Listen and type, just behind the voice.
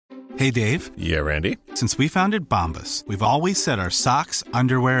Hey, Dave. Yeah, Randy? Since we founded Bombas, we've always said our socks,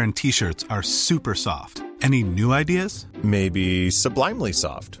 underwear, and T-shirts are super soft. Any new ideas? Maybe sublimely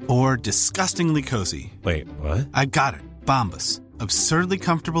soft. Or disgustingly cozy. Wait, what? I got it. Bombas. Absurdly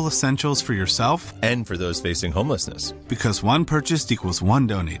comfortable essentials for yourself and for those facing homelessness. Because one purchased equals one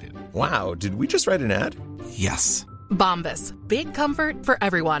donated. Wow, did we just write an ad? Yes. Bombas. Big comfort for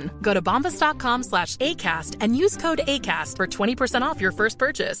everyone. Go to bombas.com/ACAST and use code ACAST for 20% off your first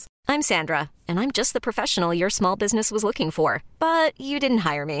purchase. I'm Sandra, and I'm just the professional your small business was looking for. But you didn't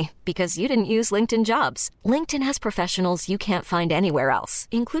hire me because you didn't use LinkedIn Jobs. LinkedIn has professionals you can't find anywhere else,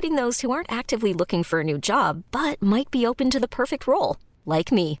 including those who aren't actively looking for a new job, but might be open to the perfect role, like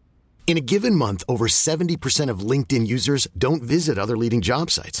me. In a given month, over 70% of LinkedIn users don't visit other leading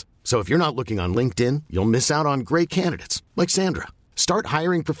job sites. So if you're not looking on LinkedIn, you'll miss out on great candidates like Sandra. Start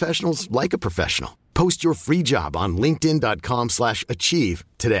hiring professionals like a professional. Post your free job on linkedin.com/achieve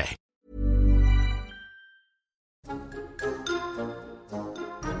today.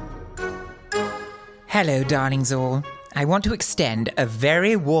 Hello, darlings all. I want to extend a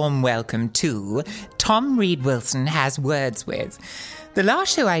very warm welcome to Tom Reed Wilson Has Words With. The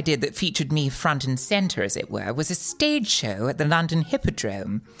last show I did that featured me front and centre, as it were, was a stage show at the London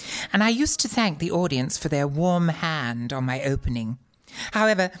Hippodrome, and I used to thank the audience for their warm hand on my opening.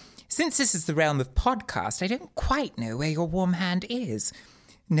 However, since this is the realm of podcast, I don't quite know where your warm hand is.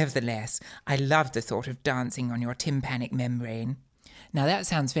 Nevertheless, I love the thought of dancing on your tympanic membrane. Now, that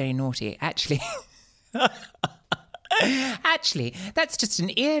sounds very naughty. Actually, that's just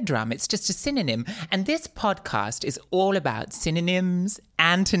an eardrum. It's just a synonym. And this podcast is all about synonyms,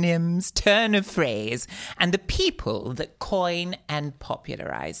 antonyms, turn of phrase, and the people that coin and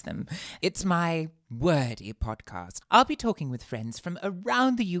popularize them. It's my wordy podcast. I'll be talking with friends from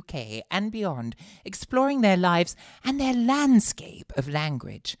around the UK and beyond, exploring their lives and their landscape of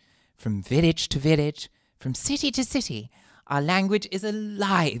language. From village to village, from city to city, our language is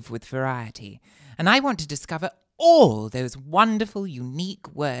alive with variety. And I want to discover all those wonderful, unique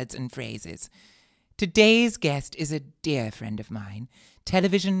words and phrases. Today's guest is a dear friend of mine,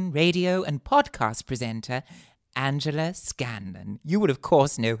 television, radio, and podcast presenter, Angela Scanlon. You would, of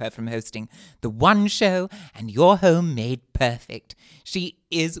course, know her from hosting The One Show and Your Home Made Perfect. She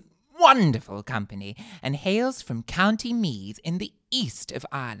is wonderful company and hails from County Meath in the east of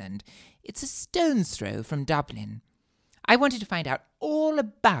Ireland. It's a stone's throw from Dublin. I wanted to find out all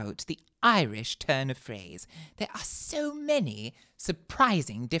about the Irish turn of phrase. There are so many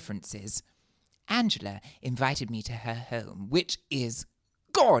surprising differences. Angela invited me to her home, which is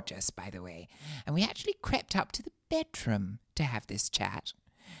gorgeous, by the way, and we actually crept up to the bedroom to have this chat.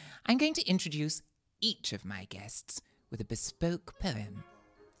 I'm going to introduce each of my guests with a bespoke poem.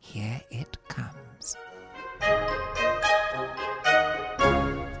 Here it comes.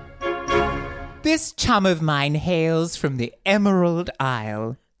 This chum of mine hails from the Emerald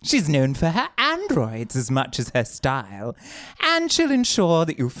Isle. She's known for her androids as much as her style, and she'll ensure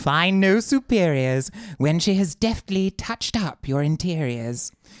that you find no superiors when she has deftly touched up your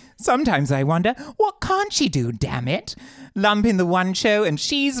interiors. Sometimes I wonder, what can't she do, damn it? Lump in the One Show and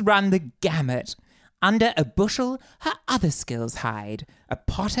she's run the gamut. Under a bushel, her other skills hide. A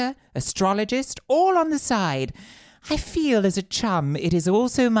potter, astrologist, all on the side. I feel as a chum it is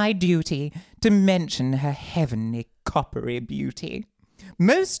also my duty to mention her heavenly coppery beauty.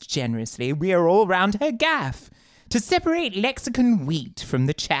 Most generously, we are all round her gaff, to separate lexicon wheat from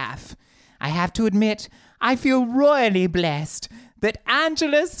the chaff. I have to admit, I feel royally blessed that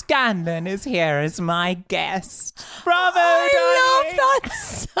Angela Scanlon is here as my guest. Bravo, I darling. love that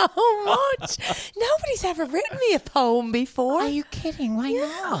so much. Nobody's ever written me a poem before. Are you kidding? Why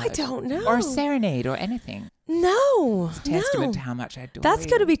not? I don't know. Or a serenade or anything. No. It's a testament to how much I adore That's you.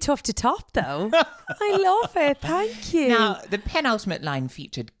 going to be tough to top, though. I love it. Thank you. Now, the penultimate line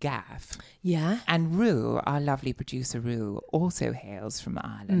featured gaff. Yeah. And Rue, our lovely producer Rue, also hails from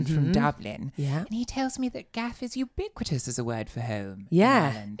Ireland, from Dublin. Yeah. And he tells me that gaff is ubiquitous as a word for home.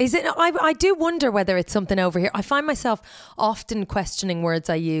 Yeah. In Ireland. Is it? I do wonder whether it's something over here. I find myself often questioning words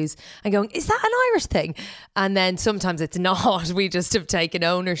I use and going, is that an Irish thing? And then sometimes it's not. We just have taken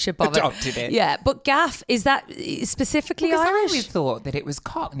ownership of Adopted it. Yeah. But gaff, is that specifically Because I Irish? always thought that it was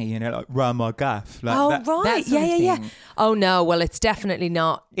Cockney, like ram or gaff. Like Oh, that right. sort of Yeah. thing. Oh, no. Well, it's definitely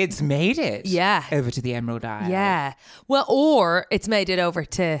not. It's made it. Yeah. Over to the Emerald Isle. Yeah. Well, or it's made it over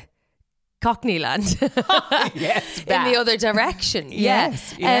to Cockneyland. Yes. In that. the other direction.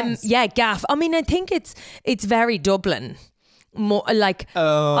 Yes, yes. Yeah, gaff. I mean, I think it's very Dublin. More like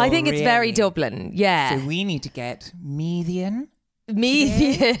Oh, I think it's very really? Dublin. Yeah. So we need to get Meathian.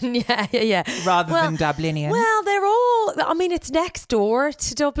 Median, yeah. Rather than Dublinian. Well, they're all, I mean, it's next door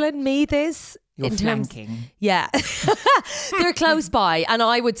to Dublin, Meath is. You're flanking. Yeah. They're close by. And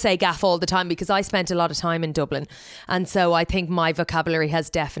I would say gaff all the time because I spent a lot of time in Dublin. And so I think my vocabulary has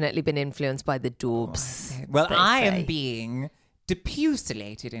definitely been influenced by the Dubs. Well, I am being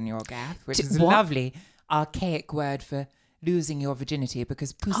depucelated in your gaff, which is a what? lovely archaic word for losing your virginity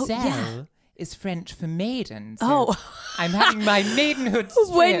because pucelle is French for maiden. So I'm having my maidenhood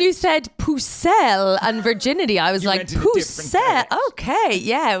stripped. When you said pucelle and virginity, I was like, pucelle. Okay,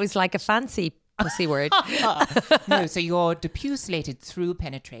 yeah, it was like a fancy pussy word. No, so you're depucelated through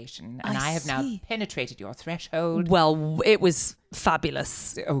penetration, and I have now penetrated your threshold. Well, it was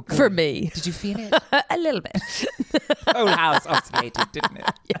fabulous good. for me. Did you feel it? A little bit. Whole house oscillated, didn't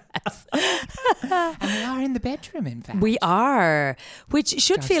it? Yes. And we are in the bedroom, in fact. We are, which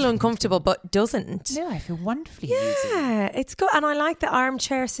should feel uncomfortable, but doesn't. No, I feel wonderfully easy. Yeah, it's good. And I like the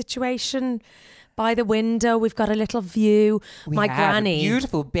armchair situation by the window. We've got a little view. My granny. A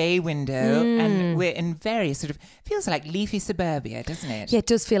beautiful bay window. And we're in very sort of, feels like leafy suburbia, doesn't it? Yeah, it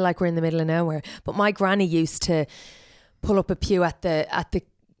does feel like we're in the middle of nowhere. But my granny used to pull up a pew at the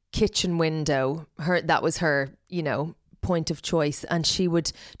kitchen window. That was her, point of choice, and she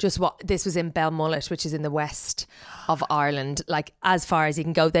would just this was in Belmullet, which is in the west of Ireland, like as far as you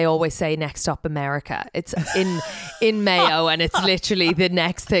can go. They always say next stop America. It's in Mayo, and it's literally the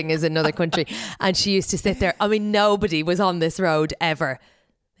next thing is another country. And she used to sit there. I mean, nobody was on this road ever.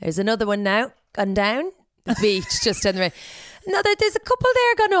 There's another one now gone down the beach just on the right. No, there's a couple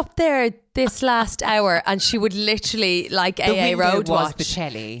there gone up there this last hour, and she would literally like the AA road was watch.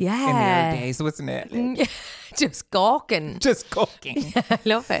 Bocelli in Yeah. the old days, wasn't it? Just gawking. Just gawking. Yeah, I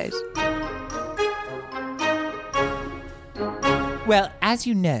love it. Well, as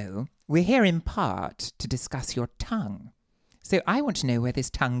you know, we're here in part to discuss your tongue. So I want to know where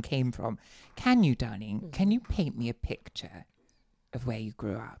this tongue came from. Can you, darling, can you paint me a picture of where you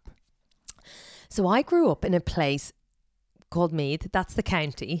grew up? So I grew up in a place called Meath. That's the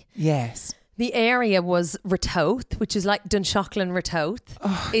county. Yes. The area was Ratoath, which is like Dunshaughlin Ratoath.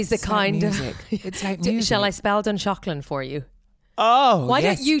 Oh, is the kind like music. It's like music. Shall I spell Dunshaughlin for you? Oh, Why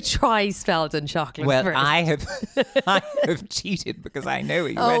yes. don't you try spell Dunshaughlin Well, first? I have cheated because I know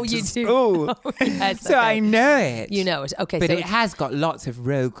you went to you do. school. Oh, yes, so okay. I know it. You know it. Okay, But so it has got lots of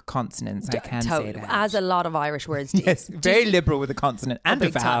rogue consonants, I can say that. As a lot of Irish words do. Yes, very liberal with a consonant and a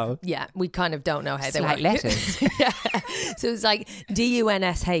Big time. vowel. Yeah, we kind of don't know how It's they like work. letters. Yeah. So it's like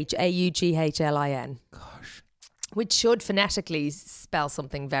DUNSHAUGHLIN. Gosh. Which should phonetically spell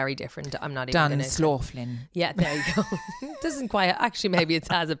something very different. I'm not even going to... Dunslaughlin. Yeah, there you go. Doesn't quite... Actually, maybe it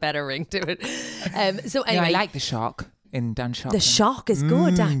has a better ring to it. So anyway... No, I like the shock in Dunshaughlin. The shock is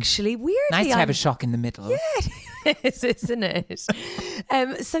good, actually. Weirdly... Nice to have a shock in the middle. Yeah, it is, isn't it?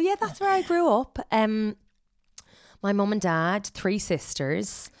 So yeah, that's where I grew up. My mum and dad, 3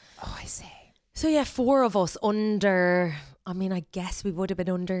 sisters. Oh, I say. So yeah, 4 of us under... I mean, I guess we would have been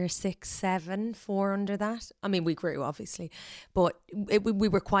under 6, 7, 4 under that. I mean, we grew, obviously. But we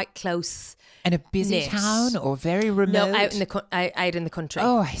were quite close. And a busy knit. town or very remote? No, out in the country.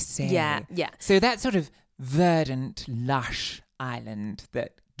 Oh, I see. Yeah. So that sort of verdant, lush island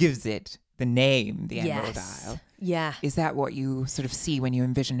that gives it the name, the Emerald Isle. Yeah. Is that what you sort of see when you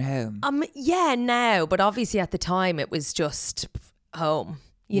envision home? Yeah, now. But obviously at the time it was just home.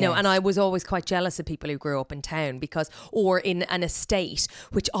 You know, and I was always quite jealous of people who grew up in town or in an estate,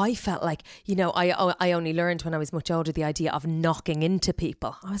 which I felt like, I only learned when I was much older, the idea of knocking into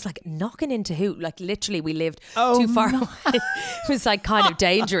people. I was like, knocking into who? Like literally we lived too far away. It was like kind of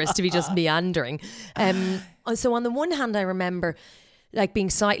dangerous to be just meandering. So on the one hand, I remember like being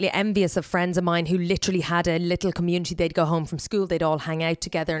slightly envious of friends of mine who literally had a little community. They'd go home from school, they'd all hang out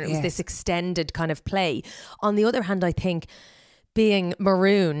together, and it was this extended kind of play. On the other hand, I think being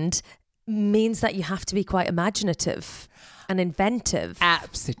marooned means that you have to be quite imaginative and inventive.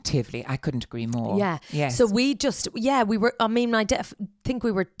 Absolutely. I couldn't agree more. Yeah. Yes. So we were, I mean, I think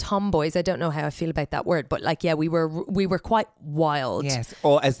we were tomboys. I don't know how I feel about that word, but like, yeah, we were quite wild. Yes.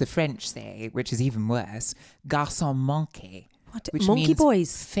 Or as the French say, which is even worse, garçon manqué. What? Which Monkey means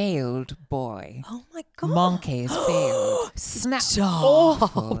boys? Failed boy. Oh my God. Manqué is failed. Isn't that Stop.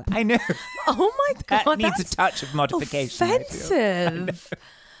 awful? I know. Oh my God. That needs a touch of modification. Offensive.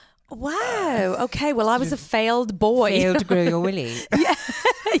 Wow. Okay. Well, I was a failed boy. Failed to grow your willy.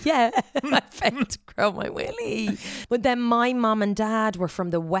 Yeah. I failed to grow my willy. But then my mum and dad were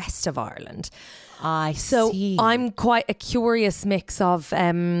from the west of Ireland. So I'm quite a curious mix of,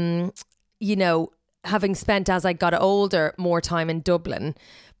 having spent, as I got older, more time in Dublin,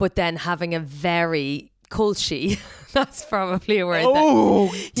 but then having a very culshi. That's probably a word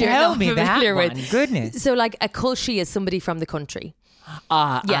that tell you're me not that familiar one. with. Goodness. So like a culshi is somebody from the country.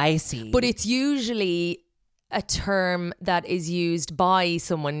 I see. But it's usually a term that is used by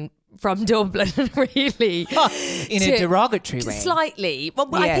someone from Dublin, really. In a derogatory way. Slightly. Well,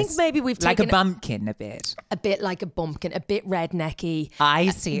 I think maybe we've like taken a bumpkin a bit. A bit like a bumpkin, a bit rednecky. I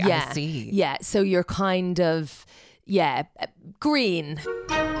see, Yeah. I see. Yeah, so you're kind of, green.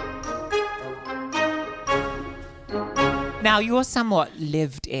 Now, you're somewhat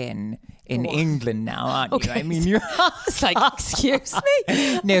lived in England now, aren't you? Okay. I mean, you're... It's like, excuse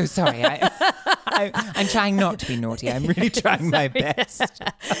me? No, sorry. I'm trying not to be naughty. I'm really trying my best.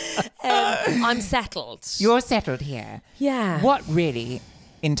 I'm settled. You're settled here. Yeah. What really,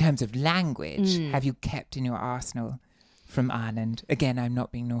 in terms of language, have you kept in your arsenal from Ireland? Again, I'm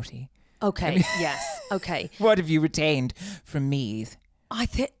not being naughty. Okay, yes, okay. What have you retained from Meath? I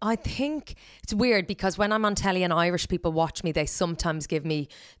think it's weird because when I'm on telly and Irish people watch me, they sometimes give me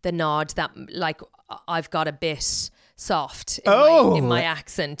the nod that like I've got a bit soft in my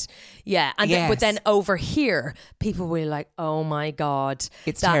accent. Yeah. And Yes. but then over here, people were like, oh my God.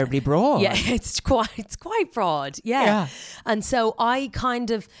 It's terribly broad. Yeah, it's quite broad. Yeah. And so I kind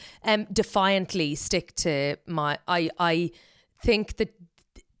of defiantly stick to I think that.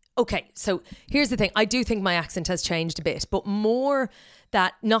 Okay, so here's the thing. I do think my accent has changed a bit, but more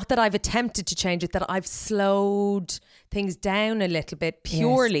that, not that I've attempted to change it, that I've slowed things down a little bit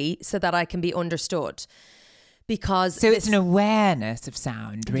purely so that I can be understood. Because So it's an awareness of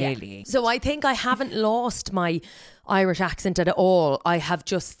sound, really. Yeah. So I think I haven't lost my Irish accent at all. I have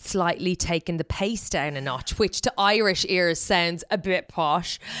just slightly taken the pace down a notch, which to Irish ears sounds a bit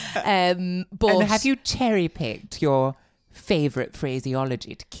posh. But And have you cherry-picked your favourite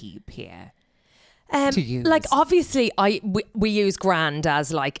phraseology to keep here? To use? Like obviously we use grand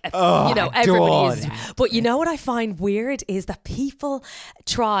as like everybody uses, that. but you know what I find weird is that people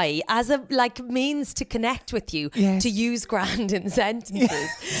try as a like means to connect with you to use grand in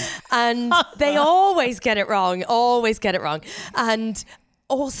sentences and they always get it wrong and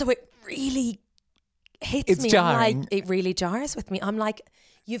also it really hits me. jarring. Like it really jars with me. I'm like,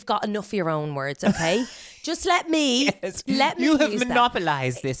 you've got enough of your own words, okay? Just let me You have use that.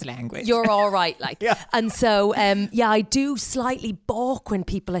 monopolised this language. You're all right, like. Yeah. And so, I do slightly balk when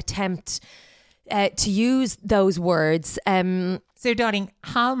people attempt to use those words. So, darling,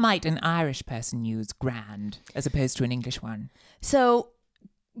 how might an Irish person use grand as opposed to an English one? So,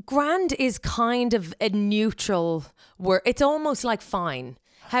 grand is kind of a neutral word. It's almost like fine.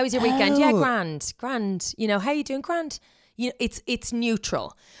 How was your weekend? Yeah, grand. You know, how you doing? Grand. You know, it's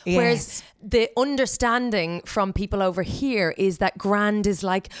neutral. Yes. Whereas the understanding from people over here is that grand is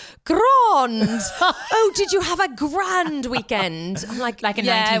like grand. Oh, did you have a grand weekend? I'm like a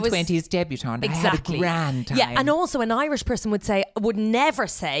 1920s debutante. Exactly. I had a grand time. Yeah, and also an Irish person would never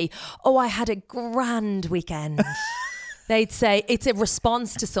say, "Oh, I had a grand weekend." They'd say it's a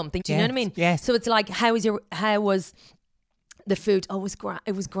response to something. Do you know what I mean? Yes. So it's like, how was the food? Oh,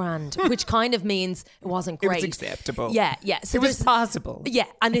 it was grand, which kind of means it wasn't great. It was acceptable. Yeah. So it was possible. Yeah,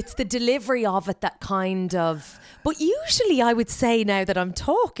 and it's the delivery of it that kind of. But usually, I would say now that I'm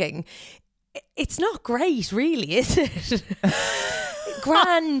talking, it's not great, really, is it?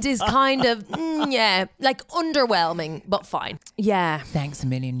 Grand is kind of like underwhelming, but fine. Yeah. Thanks a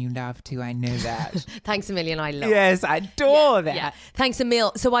million, you love too. I know that. Thanks a million, I love. Yes, I adore that. Yeah. Thanks a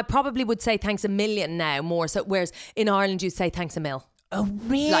mil. So I probably would say thanks a million now more. So whereas in Ireland you say thanks a mil. Oh,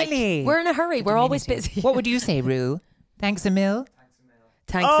 really? Like, we're in a hurry. We're always busy. What would you say, Rue? Thanks a mil?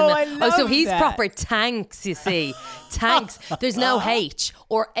 Thanks Oh, a I mil. love So he's that. proper tanks, you see. Tanks. There's no H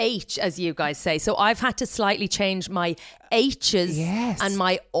or H, as you guys say. So I've had to slightly change my H's and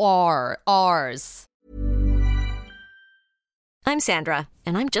my R's. I'm Sandra,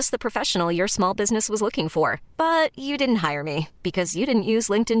 and I'm just the professional your small business was looking for. But you didn't hire me because you didn't use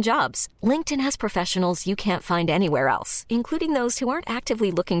LinkedIn Jobs. LinkedIn has professionals you can't find anywhere else, including those who aren't actively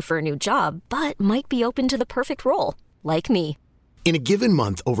looking for a new job, but might be open to the perfect role, like me. In a given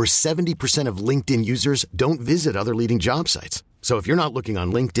month, over 70% of LinkedIn users don't visit other leading job sites. So if you're not looking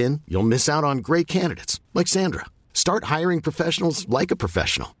on LinkedIn, you'll miss out on great candidates like Sandra. Start hiring professionals like a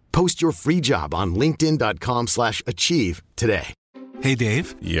professional. Post your free job on linkedin.com/achieve today. Hey,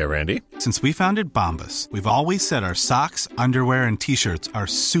 Dave. Yeah, Randy. Since we founded Bombas, we've always said our socks, underwear, and T-shirts are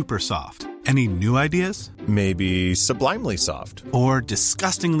super soft. Any new ideas? Maybe sublimely soft. Or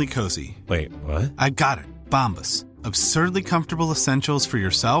disgustingly cozy? Wait, what? I got it. Bombas. Absurdly comfortable essentials for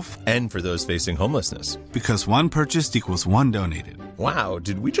yourself And for those facing homelessness. because one purchased equals one donated. Wow,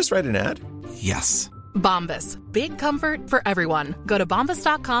 did we just write an ad? Yes. Bombas. Big comfort for everyone. Go to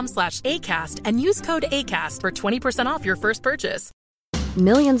bombas.com/ACAST and use code ACAST for 20% off your first purchase.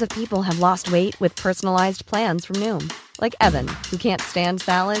 Millions of people have lost weight with personalized plans from Noom. Like Evan, who can't stand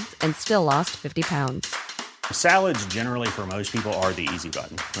salads and still lost 50 pounds. Salads generally for most people are the easy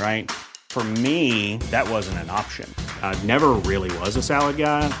button, right? For me, that wasn't an option. I never really was a salad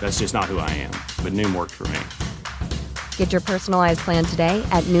guy. That's just not who I am. But Noom worked for me. Get your personalized plan today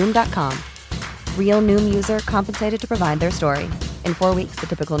at Noom.com. Real Noom user compensated to provide their story. In 4 weeks, the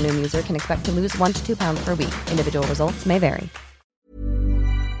typical Noom user can expect to lose 1 to 2 pounds per week. Individual results may vary.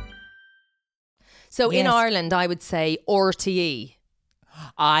 So in Ireland, I would say RTE.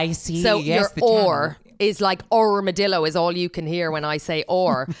 I see. So yes, your or is like armadillo is all you can hear when I say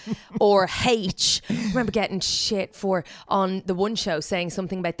or. Or H. I remember getting shit for on the one show saying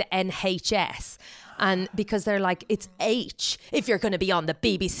something about the NHS. And because they're like, it's H. If you're going to be on the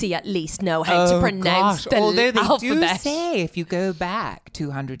BBC, at least know how to pronounce the Although they alphabet. do say if you go back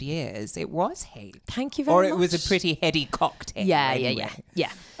 200 years, it was H. Thank you very much. Or it was a pretty heady cocktail.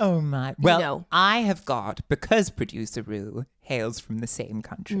 Yeah. Oh my. Well, know. I have got, because producer Rue hails from the same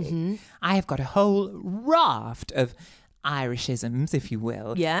country, I have got a whole raft of Irishisms, if you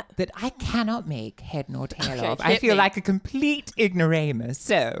will, that I cannot make head nor tail of. I feel like a complete ignoramus.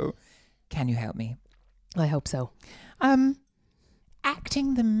 So, can you help me? I hope so.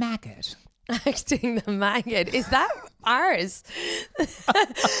 Acting the maggot. Acting the maggot. Is that ours?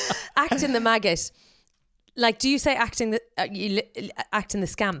 Acting the maggot. Like, do you say acting the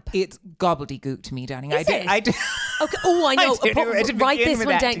scamp? It's gobbledygook to me, darling. Is it? I do. Okay. Oh, I know. Write begin this with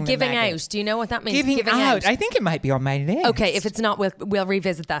one down. acting the Giving maggot. out. Do you know what that means? Giving out. I think it might be on my list. Okay, if it's not, we'll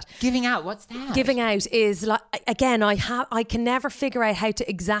revisit that. Giving out. What's that? Giving out is like, again, I can never figure out how to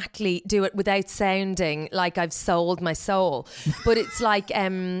exactly do it without sounding like I've sold my soul. But it's like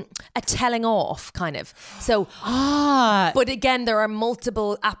a telling off kind of. So, but again, there are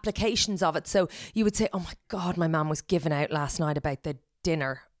multiple applications of it. So you would say, oh my God, my mum was giving out last night about the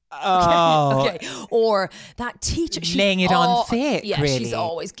dinner. Oh. Okay. Or that teacher, she's laying it on thick. Yeah, really. she's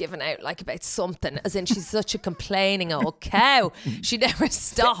always giving out like about something, as in she's such a complaining old cow. She never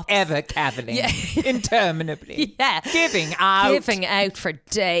stops. Ever cavilling. Yeah. Interminably. Yeah. Giving out. Giving out for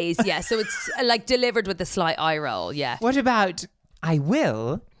days. Yeah. So it's like delivered with a slight eye roll. Yeah. What about I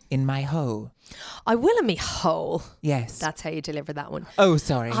will in my hole? I will in me hole. Yes. That's how you deliver that one. Oh,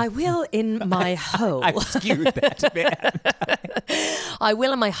 sorry. I will in my hole. I've skewed that a bit. I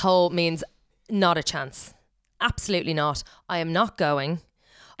will in my hole means not a chance. Absolutely not. I am not going.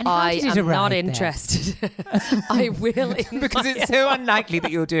 And how I did it am arrive not there? interested. I will in Because my it's so unlikely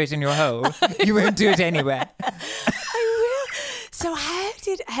that you'll do it in your hole. You won't do it anywhere. I will. So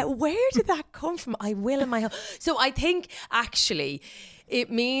where did that come from? I will in my hole. So I think actually it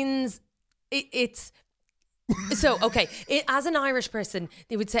means it's so okay. As an Irish person,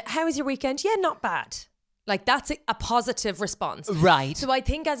 they would say, "How was your weekend?" Yeah, not bad. Like that's a positive response, right? So I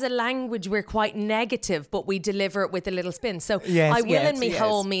think as a language we're quite negative, but we deliver it with a little spin. So yes, I will in me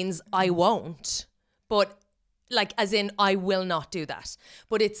hole means I won't, but like as in I will not do that.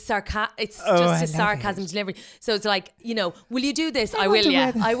 But it's it's just a sarcasm delivery. So it's like, you know, will you do this? I will,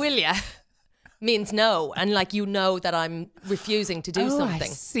 yeah. I will, yeah. Means no, and like you know that I'm refusing to do something.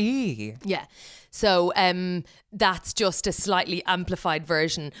 I see. Yeah. So that's just a slightly amplified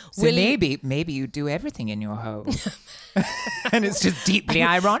version. So maybe you do everything in your hole. And it's just deeply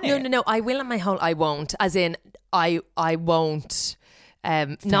ironic. No. I will in my hole. I won't. As in I won't.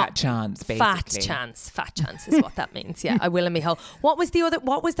 Fat chance, basically. Fat chance is what that means. Yeah, I will in my hole. What was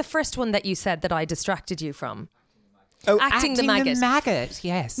the first one that you said that I distracted you from? Oh, acting the maggot.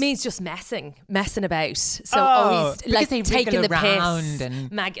 Yes, means just messing about. So always like taking the piss.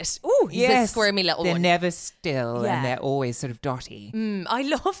 And maggot. Ooh, he's a squirmy little they're one. They're never still, and they're always sort of dotty. I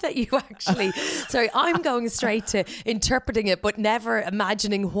love that you actually. Sorry, I'm going straight to interpreting it, but never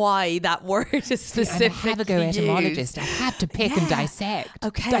imagining why that word is specifically I have a go etymologist. I have to pick and dissect.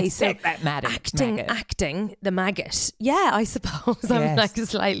 Okay, dissect so that maggot. Acting the maggot. Yeah, I suppose I'm like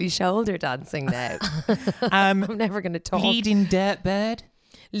slightly shoulder dancing now. I'm never going to talk. Bleeding dirt bird.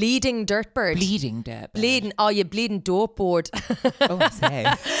 Leading dirt bird. Bleeding dirt bird. Bleeding. Oh, you bleeding dope board. Oh, I say.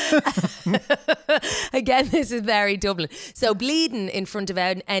 Again, this is very Dublin. So bleeding in front of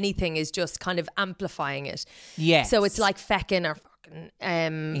anything is just kind of amplifying it. Yes. So it's like feckin' or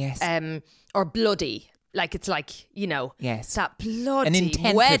fucking or bloody. Like it's like, you know, that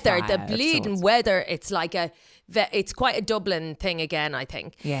bloody weather, the bleeding weather. It's like it's quite a Dublin thing again, I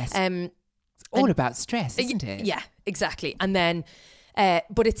think. Yes. All about stress, isn't it? Yeah, exactly. And then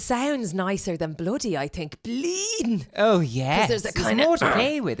But it sounds nicer than bloody, I think. Bleeding. Oh, yes. There's a There's kind of more to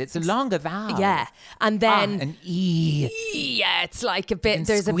play with. It's a longer vowel. Yeah. And then an E. Yeah, it's like a bit, And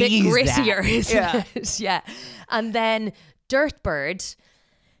there's a bit squeeze grittier, that. isn't it? Yeah. And then Dirtbird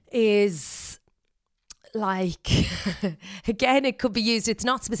is like, again, it could be used, it's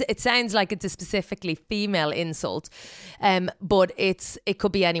not specific, it sounds like it's a specifically female insult, but it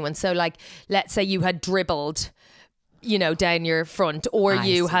could be anyone. So like, let's say you had dribbled, you know, down your front, or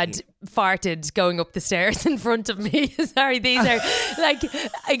you had farted going up the stairs in front of me. Sorry, these are like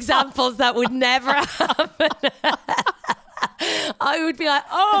examples that would never happen. I would be like,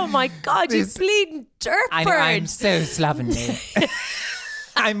 oh my God, you bleeding dirtbird. I know, I'm so slovenly.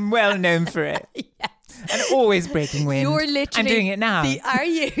 I'm well known for it. Yes. And always breaking wind. You're literally... I'm doing it now. Are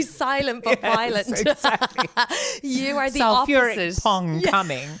you silent but violent? Exactly. You are the Sulfuric opposite. pong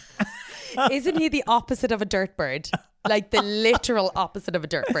coming. Isn't he the opposite of a dirtbird? Like the literal opposite of a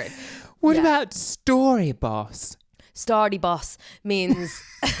dirtbird. What about story boss? Stardy boss means...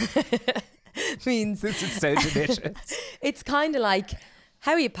 This is so delicious. It's kind of like,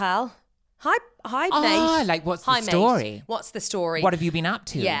 how are you, pal? Hi, mate. Ah, like what's the Hi, story? Mate. What's the story? What have you been up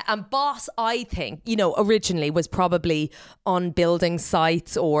to? Yeah, and boss, I think, you know, originally was probably on building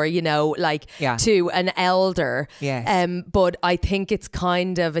sites or, you know, like to an elder. Yes. But I think it's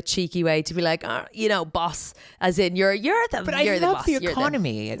kind of a cheeky way to be like, oh, you know, boss, as in you're the But you're I the love boss. the You're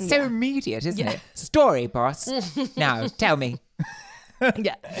economy. It's so immediate, isn't it? Story boss. Now, tell me.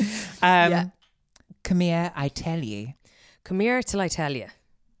 Yeah. Come here, I tell you. Come here till I tell you.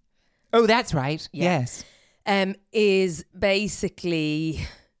 Oh, that's right. Yeah. Yes. Is basically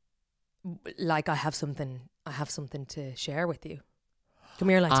like I have something to share with you. Come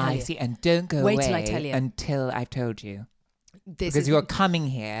here, till I tell you. I see, and don't go Wait away till I tell you. until I've told you. Because you're coming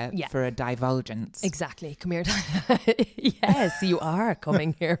here for a divulgence. Exactly. Come here. Yes, you are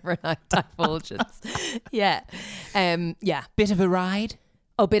coming here for a divulgence. Yeah. Yeah. Bit of a ride?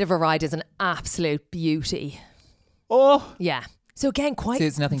 Oh, bit of a ride is an absolute beauty. Oh. Yeah. So again, quite So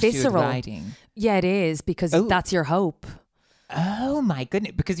it's nothing visceral. to do with riding? Yeah, it is, because that's your hope. Oh my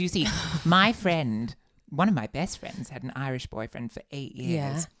goodness. Because you see, my friend, one of my best friends, had an Irish boyfriend for 8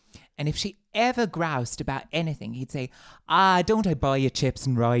 years. Yeah. And if she ever groused about anything, he'd say, don't I buy you chips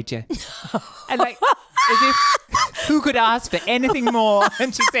and ride you? And like, as if, who could ask for anything more?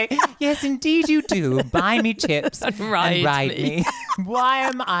 And she'd say, yes, indeed you do. Buy me chips and ride me. Why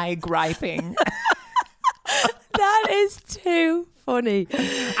am I griping? That is too funny.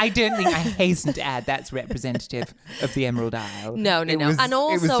 I don't think, I hasten to add, that's representative of the Emerald Isle. No. And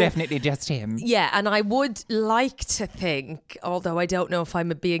also, it was definitely just him. Yeah, and I would like to think, although I don't know if I'm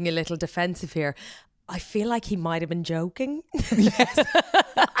being a little defensive here, I feel like he might have been joking. Yes,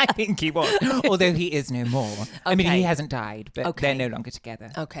 I think he was. Although he is no more. Okay. I mean, he hasn't died, but they're no longer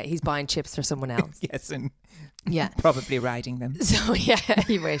together. Okay, he's buying chips for someone else. Yes, and probably riding them. So yeah,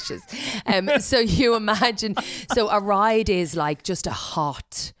 he wishes. So you imagine, so a ride is like just a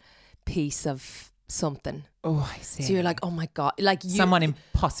hot piece of something. Oh, I see. So you're like, oh my God. Like someone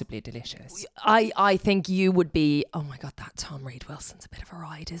impossibly delicious. I think you would be, oh my God, that Tom Reid Wilson's a bit of a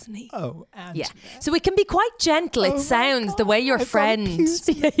ride, isn't he? Oh, Angela. Yeah. So it can be quite gentle. It sounds the way your friend,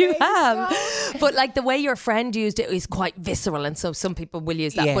 you have, but like the way your friend used it is quite visceral, and so some people will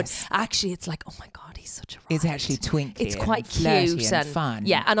use that. Yes. But actually, it's like, oh my God, he's such a ride. It's actually twinkly. It's quite and cute and fun.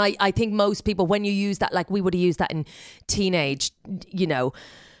 Yeah, and I think most people, when you use that, like we would have used that in teenage, you know,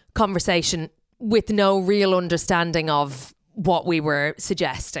 conversation with no real understanding of what we were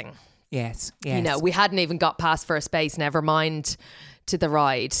suggesting. Yes. You know, we hadn't even got past first base, never mind to the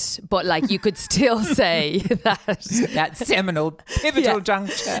ride. But like you could still say that seminal, pivotal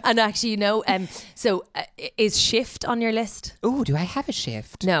juncture. And actually, you know, is shift on your list? Oh, do I have a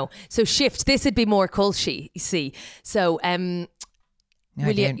shift? No. So shift, this would be more culshy, you see. So no,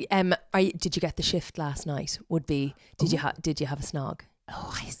 did you get the shift last night? Would be, did you have a snog?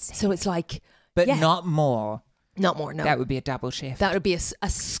 Oh, I see. So it's like, but not more. Not more, no. That would be a double shift. That would be a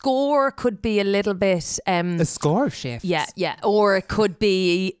score, could be a little bit... a score of shifts? Yeah. Or it could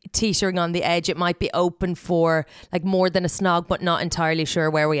be teetering on the edge. It might be open for like more than a snog, but not entirely sure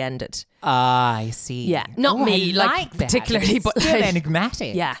where we ended. I see. Yeah. Not me, like particularly, but but still like,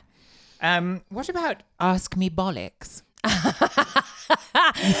 enigmatic. Yeah. What about ask me bollocks?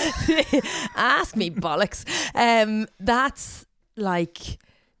 Ask me bollocks. That's like...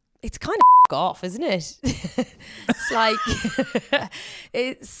 It's kind of off, isn't it? It's like,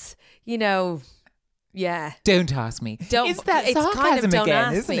 it's, you know, yeah. Don't ask me. Don't. It's that it's sarcasm kind of don't again,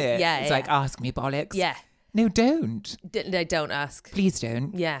 ask isn't me. it? Yeah, it's like, ask me bollocks. Yeah. No, don't. Don't ask. Please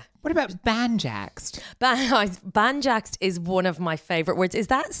don't. Yeah. What about banjaxed? Banjaxed is one of my favourite words. Is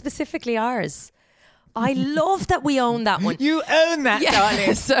that specifically ours? I love that we own that one. You own that,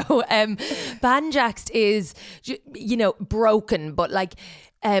 darling. So banjaxed is, broken, but like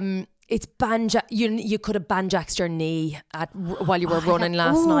it's you could have banjaxed your knee while you were running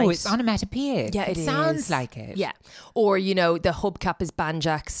last night. Oh, it's onomatopoeic. Yeah, it sounds like it. Yeah. Or, the hubcap is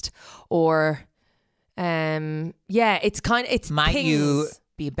banjaxed, or it's Might pings. you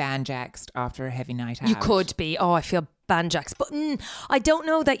be banjaxed after a heavy night out? You could be. Oh, I feel banjaxed. But I don't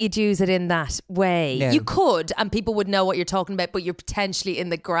know that you'd use it in that way. No. You could, and people would know what you're talking about, but you're potentially in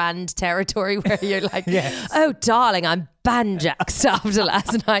the grand territory where you're like, Yes. Oh, darling, I'm banjaxed after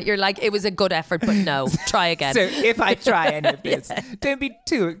last night. You're like, it was a good effort, but no, try again. So if I try any of this, don't be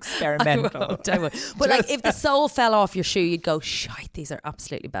too experimental. I won't. But like, if the sole fell off your shoe, you'd go, shite, these are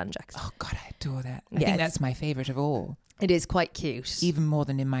absolutely banjaxed. Oh, God, I adore that. I think that's my favourite of all. It is quite cute. Even more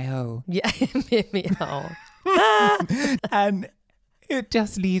than in my hole. Yeah, me hole. And it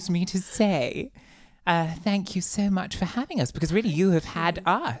just leaves me to say thank you so much for having us, because really you have had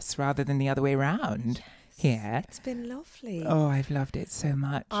us rather than the other way around here. It's been lovely. Oh, I've loved it so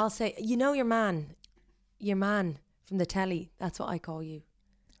much. I'll say, your man from the telly. That's what I call you.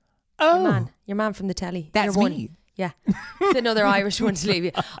 Oh, your man from the telly. that's Your one. me. Yeah, it's another Irish one to leave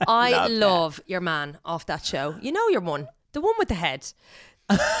you. I love your man off that show. You know your one, the one with the head.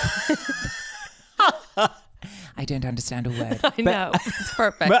 I don't understand a word. I know, it's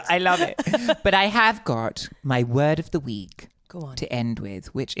perfect. But I love it. But I have got my word of the week to end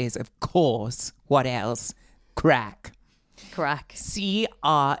with, which is, of course, what else? Crack. Crack. C-R-A-I-C.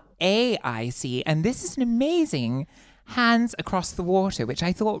 And this is an amazing hands across the water, which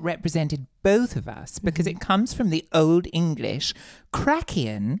I thought represented both of us, because it comes from the Old English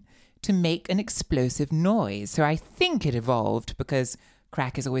crackian, to make an explosive noise. So I think it evolved because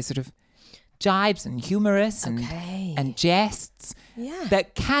crack is always sort of jibes and humorous and jests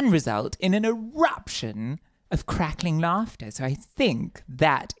that can result in an eruption of crackling laughter. So I think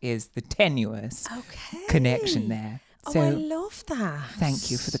that is the tenuous connection there. So I love that. Thank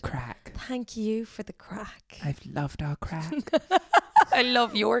you for the crack. Thank you for the crack. I've loved our crack. I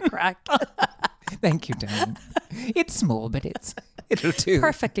love your crack. Thank you, darling. It's small, but it'll do.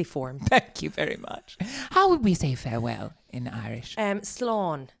 Perfectly formed. Thank you very much. How would we say farewell in Irish?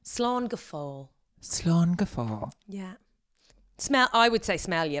 Slán gafall. Slán gafall. Yeah. Smell. I would say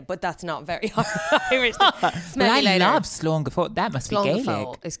smell you, but that's not very Irish. Smell you later. I love slán gafall. That must slán be Gaelic.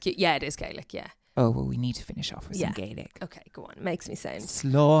 Gafall is cute. Yeah, it is Gaelic. Yeah. Oh, well, we need to finish off with some Gaelic. Okay, go on. Makes me sound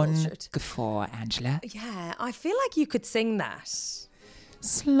Slán gafall, Angela. Yeah, I feel like you could sing that.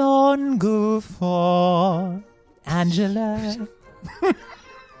 Slán gafall, Angela.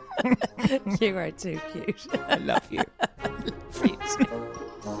 You are too cute. I love you. Me too.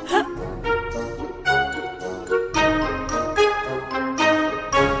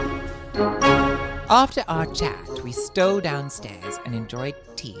 After our chat, we stole downstairs and enjoyed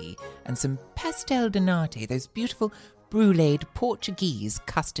tea and some pastel de nata, those beautiful bruleed Portuguese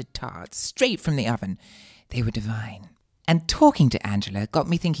custard tarts straight from the oven. They were divine. And talking to Angela got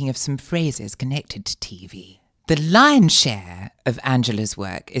me thinking of some phrases connected to TV. The lion's share of Angela's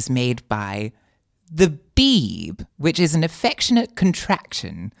work is made by the Beeb, which is an affectionate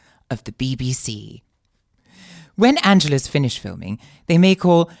contraction of the BBC. When Angela's finished filming, they may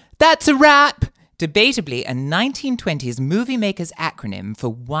call, "That's a wrap!" debatably a 1920s movie maker's acronym for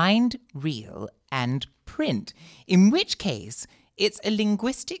wind, reel, and print, in which case it's a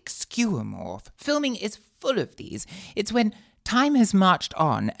linguistic skeuomorph. Filming is full of these. It's when time has marched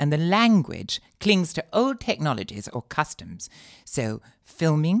on and the language clings to old technologies or customs. So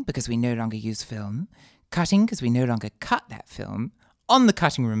filming, because we no longer use film, cutting, because we no longer cut that film, on the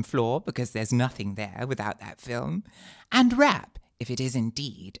cutting room floor, because there's nothing there without that film, and wrap, if it is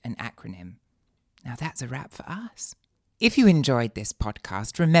indeed an acronym. Now that's a wrap for us. If you enjoyed this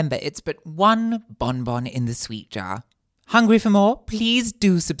podcast, remember it's but one bonbon in the sweet jar. Hungry for more? Please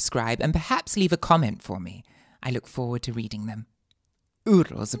do subscribe and perhaps leave a comment for me. I look forward to reading them.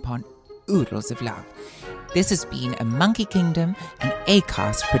 Oodles upon oodles of love. This has been a Monkey Kingdom and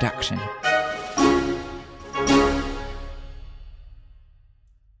Acast production.